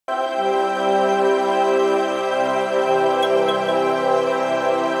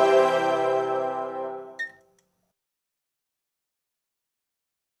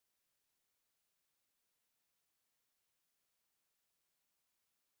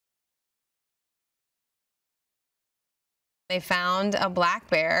They found a black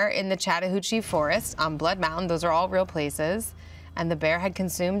bear in the Chattahoochee Forest on Blood Mountain. Those are all real places. And the bear had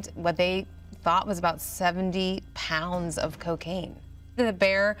consumed what they thought was about 70 pounds of cocaine. The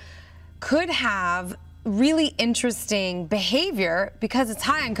bear could have really interesting behavior because it's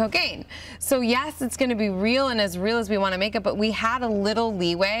high on cocaine. So yes, it's going to be real and as real as we want to make it, but we had a little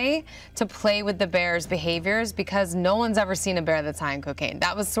leeway to play with the bear's behaviors because no one's ever seen a bear that's high on cocaine.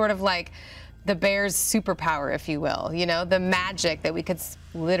 That was sort of like the bear's superpower, if you will, you know, the magic that we could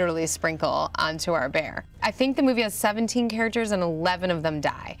literally sprinkle onto our bear. I think the movie has 17 characters and 11 of them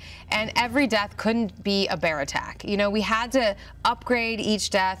die. And every death couldn't be a bear attack. You know, we had to upgrade each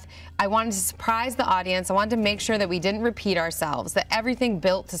death. I wanted to surprise the audience. I wanted to make sure that we didn't repeat ourselves, that everything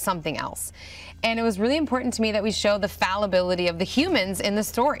built to something else. And it was really important to me that we show the fallibility of the humans in the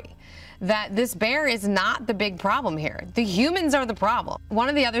story. That this bear is not the big problem here. The humans are the problem. One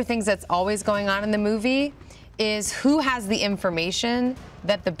of the other things that's always going on in the movie is who has the information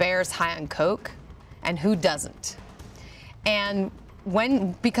that the bear's high on coke and who doesn't. And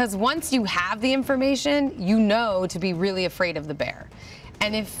because once you have the information, you know to be really afraid of the bear.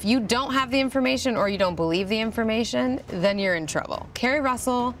 And if you don't have the information or you don't believe the information, then you're in trouble. Kerry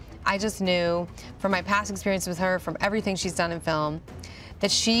Russell, I just knew from my past experience with her, from everything she's done in film, that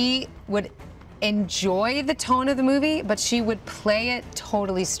she would enjoy the tone of the movie, but she would play it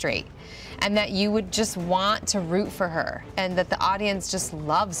totally straight. And that you would just want to root for her, and that the audience just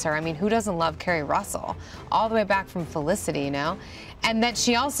loves her. I mean, who doesn't love Kerry Russell? All the way back from Felicity, you know? And that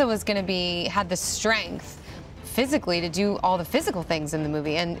she also was gonna had the strength physically to do all the physical things in the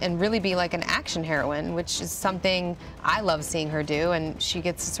movie and really be like an action heroine, which is something I love seeing her do, and she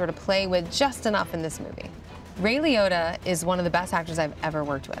gets to sort of play with just enough in this movie. Ray Liotta is one of the best actors I've ever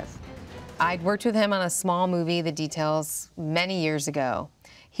worked with. I'd worked with him on a small movie, The Details, many years ago.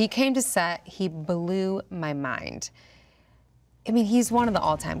 He came to set, he blew my mind. I mean, he's one of the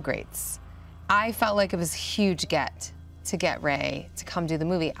all-time greats. I felt like it was a huge get to get Ray to come do the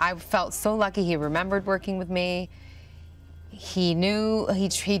movie. I felt so lucky he remembered working with me. He knew,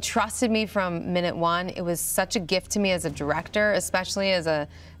 he trusted me from minute one. It was such a gift to me as a director, especially as a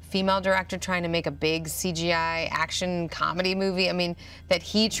female director trying to make a big CGI action comedy movie. I mean, that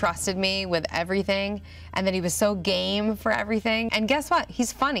he trusted me with everything and that he was so game for everything. And guess what?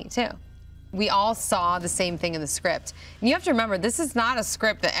 He's funny too. We all saw the same thing in the script. And you have to remember, this is not a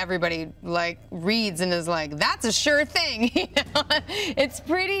script that everybody like reads and is like, that's a sure thing. You know? It's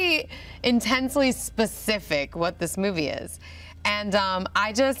pretty intensely specific what this movie is. And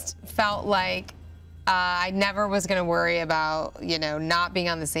I just felt like I never was going to worry about, you know, not being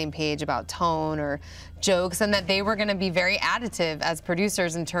on the same page about tone or jokes, and that they were going to be very additive as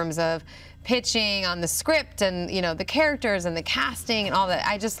producers in terms of pitching on the script and, you know, the characters and the casting and all that.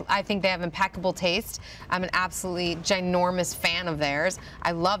 I think they have impeccable taste. I'm an absolutely ginormous fan of theirs.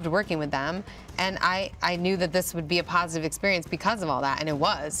 I loved working with them, and I knew that this would be a positive experience because of all that, and it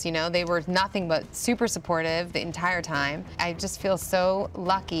was. You know, they were nothing but super supportive the entire time. I just feel so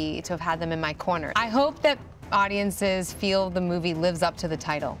lucky to have had them in my corner. I hope that audiences feel the movie lives up to the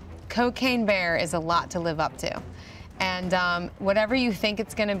title. Cocaine Bear is a lot to live up to. And whatever you think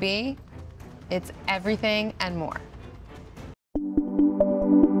it's going to be, it's everything and more.